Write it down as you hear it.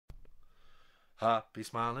Happy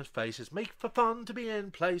smiling faces make for fun to be in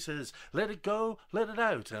places. Let it go, let it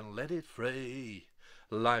out, and let it free.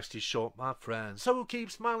 Life's too short, my friend, so keep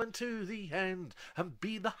smiling to the end and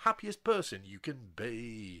be the happiest person you can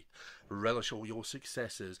be. Relish all your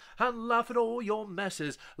successes and laugh at all your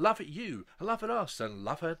messes. Laugh at you, and laugh at us, and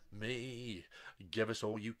laugh at me. Give us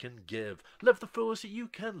all you can give. Live the fullest that you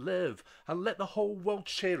can live, and let the whole world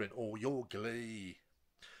share in all your glee.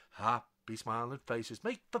 Happy smiling faces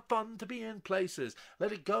make for fun to be in places.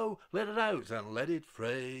 Let it go, let it out, and let it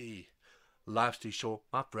free. Life's too short,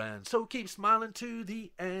 my friend, so keep smiling to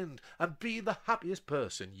the end and be the happiest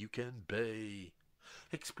person you can be.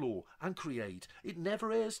 Explore and create, it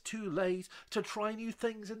never is too late to try new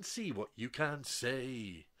things and see what you can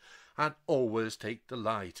see. And always take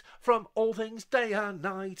delight from all things day and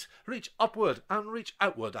night. Reach upward and reach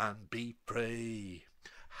outward and be free.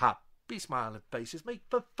 Happy smiling faces make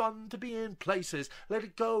for fun to be in places. Let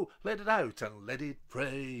it go, let it out, and let it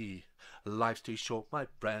free. Life's too short, my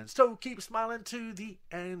friend, so keep smiling to the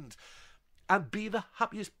end and be the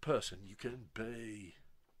happiest person you can be.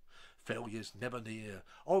 Failure's never near,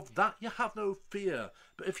 of that you have no fear,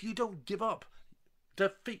 but if you don't give up,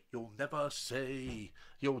 defeat you'll never see.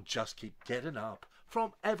 You'll just keep getting up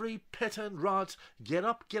from every pit and rut. Get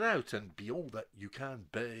up, get out, and be all that you can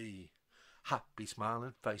be. Happy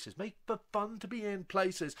smiling faces make for fun to be in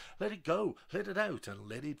places. Let it go, let it out, and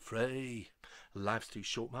let it free. Life's too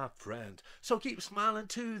short, my friend, so keep smiling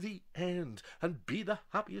to the end and be the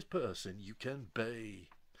happiest person you can be.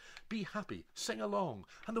 Be happy, sing along,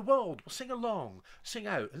 and the world will sing along. Sing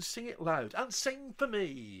out and sing it loud, and sing for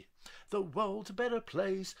me. The world's a better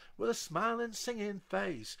place with a smiling, singing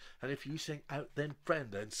face. And if you sing out, then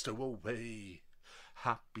friend, and so will we.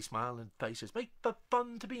 Happy smiling faces make for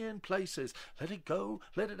fun to be in places. Let it go,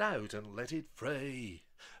 let it out, and let it free.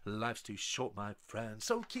 Life's too short, my friend,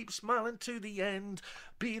 so keep smiling to the end.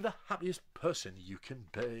 Be the happiest person you can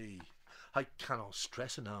be. I cannot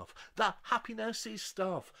stress enough that happiness is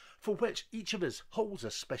stuff for which each of us holds a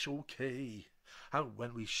special key. And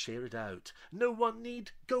when we share it out, no one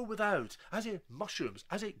need go without, as it mushrooms,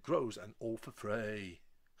 as it grows, and all for free.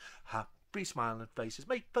 Happy smiling faces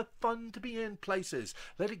make for fun to be in places.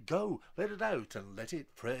 Let it go, let it out, and let it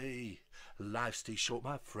free. Life's too short,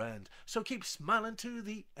 my friend, so keep smiling to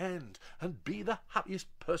the end and be the happiest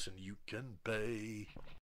person you can be.